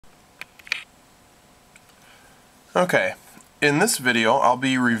Okay, in this video I'll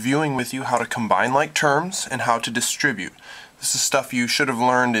be reviewing with you how to combine like terms and how to distribute. This is stuff you should have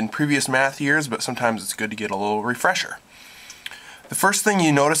learned in previous math years, but sometimes it's good to get a little refresher. The first thing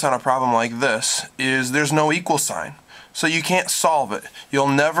you notice on a problem like this is there's no equal sign. So you can't solve it. You'll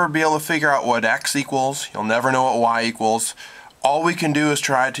never be able to figure out what x equals. You'll never know what y equals. All we can do is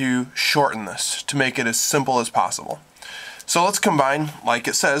try to shorten this to make it as simple as possible. So let's combine, like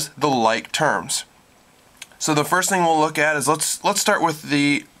it says, the like terms. So the first thing we'll look at is let's start with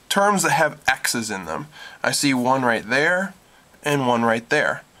the terms that have x's in them. I see one right there and one right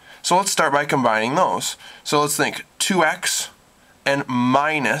there. So let's start by combining those. So let's think 2x and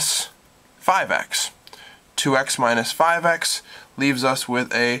minus 5x. 2x minus 5x leaves us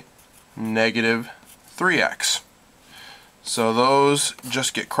with a negative 3x. So those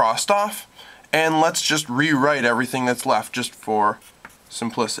just get crossed off, and let's just rewrite everything that's left just for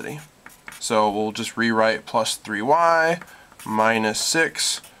simplicity. So we'll just rewrite plus 3y minus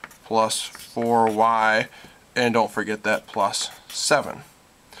 6 plus 4y, and don't forget that plus 7.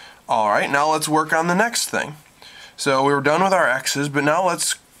 Alright, now let's work on the next thing. So we were done with our x's, but now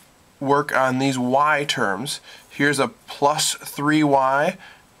let's work on these y terms. Here's a plus 3y,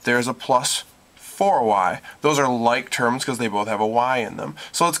 there's a plus 4y. Those are like terms because they both have a y in them.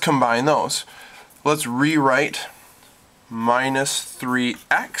 So let's combine those. Let's rewrite minus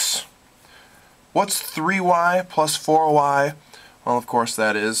 3x. What's 3y plus 4y? Well, of course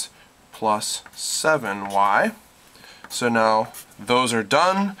that is plus 7y. So now those are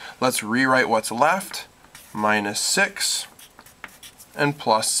done. Let's rewrite what's left. Minus 6 and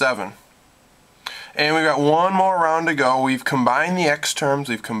plus 7. And we've got one more round to go. We've combined the x terms,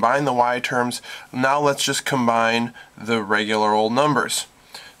 we've combined the y terms. Now let's just combine the regular old numbers.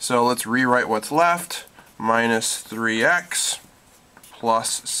 So let's rewrite what's left. Minus 3x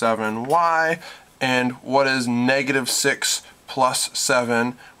plus 7y. And what is negative 6 plus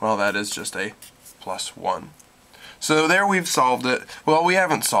 7? Well, that is just a plus 1. So there we've solved it. Well, we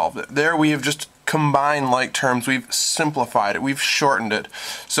haven't solved it. There we have just combined like terms. We've simplified it. We've shortened it.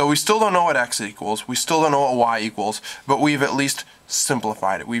 So we still don't know what x equals. We still don't know what y equals. But we've at least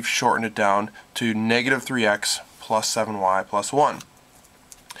simplified it. We've shortened it down to negative 3x plus 7y plus 1.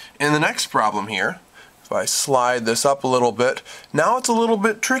 In the next problem here, if I slide this up a little bit, now it's a little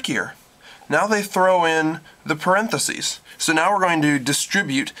bit trickier. Now they throw in the parentheses. So now we're going to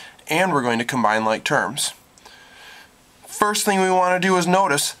distribute and we're going to combine like terms. First thing we want to do is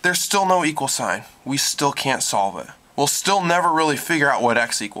notice there's still no equal sign. We still can't solve it. We'll still never really figure out what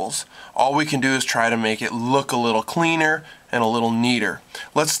x equals. All we can do is try to make it look a little cleaner and a little neater.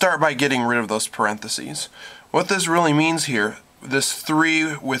 Let's start by getting rid of those parentheses. What this really means here, this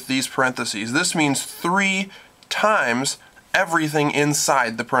 3 with these parentheses, this means 3 times everything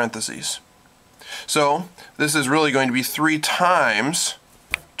inside the parentheses. So this is really going to be 3 times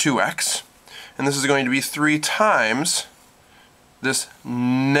 2x, and this is going to be 3 times this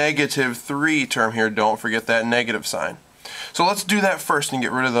negative 3 term here. Don't forget that negative sign. So let's do that first and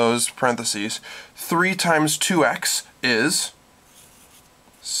get rid of those parentheses. 3 times 2x is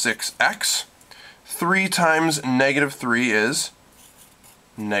 6x. 3 times negative 3 is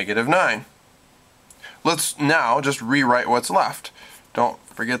negative 9. Let's now just rewrite what's left. Don't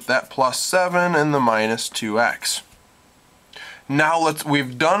forget that plus 7 and the minus 2x. Now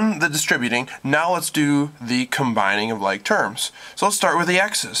we've done the distributing, now let's do the combining of like terms. So let's start with the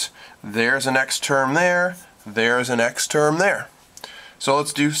x's. There's an x term there, there's an x term there. So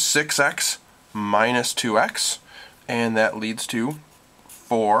let's do 6x minus 2x, and that leads to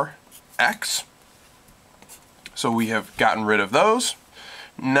 4x. So we have gotten rid of those.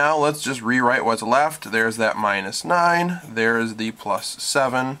 Now let's just rewrite what's left. There's that minus 9, there's the plus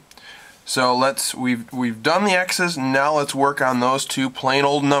 7. So we've done the x's, now let's work on those two plain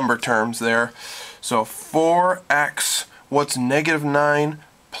old number terms there. So 4x, what's negative 9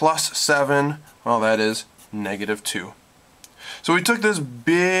 plus 7? Well, that is negative 2. So we took this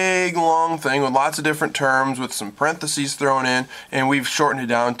big long thing with lots of different terms with some parentheses thrown in, and we've shortened it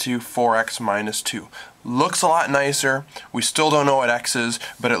down to 4x minus 2. Looks a lot nicer. We still don't know what x is,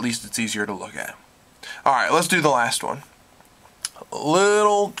 but at least it's easier to look at. Alright, let's do the last one. A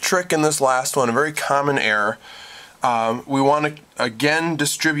little trick in this last one, a very common error. We want to again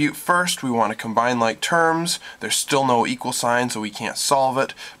distribute first. We want to combine like terms. There's still no equal sign, so we can't solve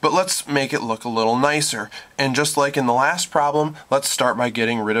it. But let's make it look a little nicer. And just like in the last problem, let's start by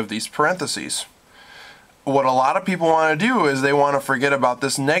getting rid of these parentheses. What a lot of people want to do is they want to forget about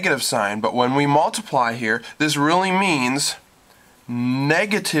this negative sign. But when we multiply here, this really means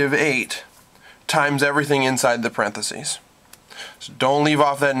negative 8 times everything inside the parentheses. So don't leave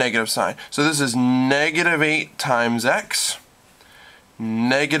off that negative sign. So this is negative 8 times x,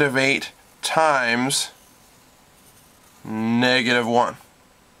 negative 8 times negative 1.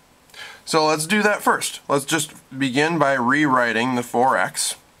 So let's do that first. Let's just begin by rewriting the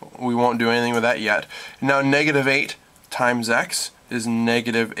 4x. We won't do anything with that yet. Now negative 8 times x is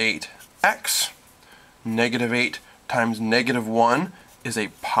negative 8x. Negative 8 times negative 1 is a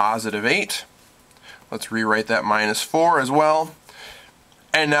positive 8. Let's rewrite that minus 4 as well.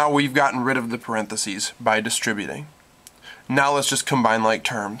 And now we've gotten rid of the parentheses by distributing. Now let's just combine like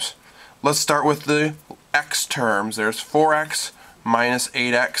terms. Let's start with the x terms. There's 4x minus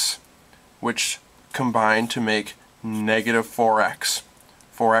 8x, which combine to make negative 4x.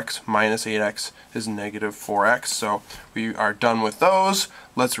 4x minus 8x is negative 4x. So we are done with those.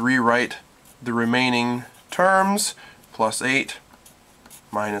 Let's rewrite the remaining terms. Plus 8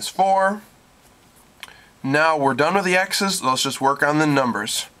 minus 4. Now we're done with the x's. Let's just work on the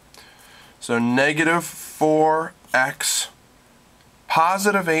numbers. So negative 4x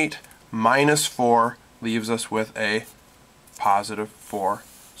positive 8 minus 4 leaves us with a positive 4.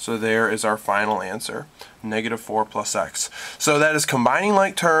 So there is our final answer, negative 4 plus x. So that is combining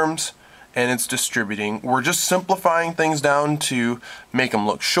like terms and it's distributing. We're just simplifying things down to make them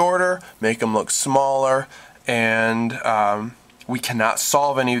look shorter, make them look smaller, and we cannot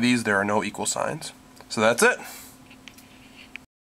solve any of these. There are no equal signs. So that's it.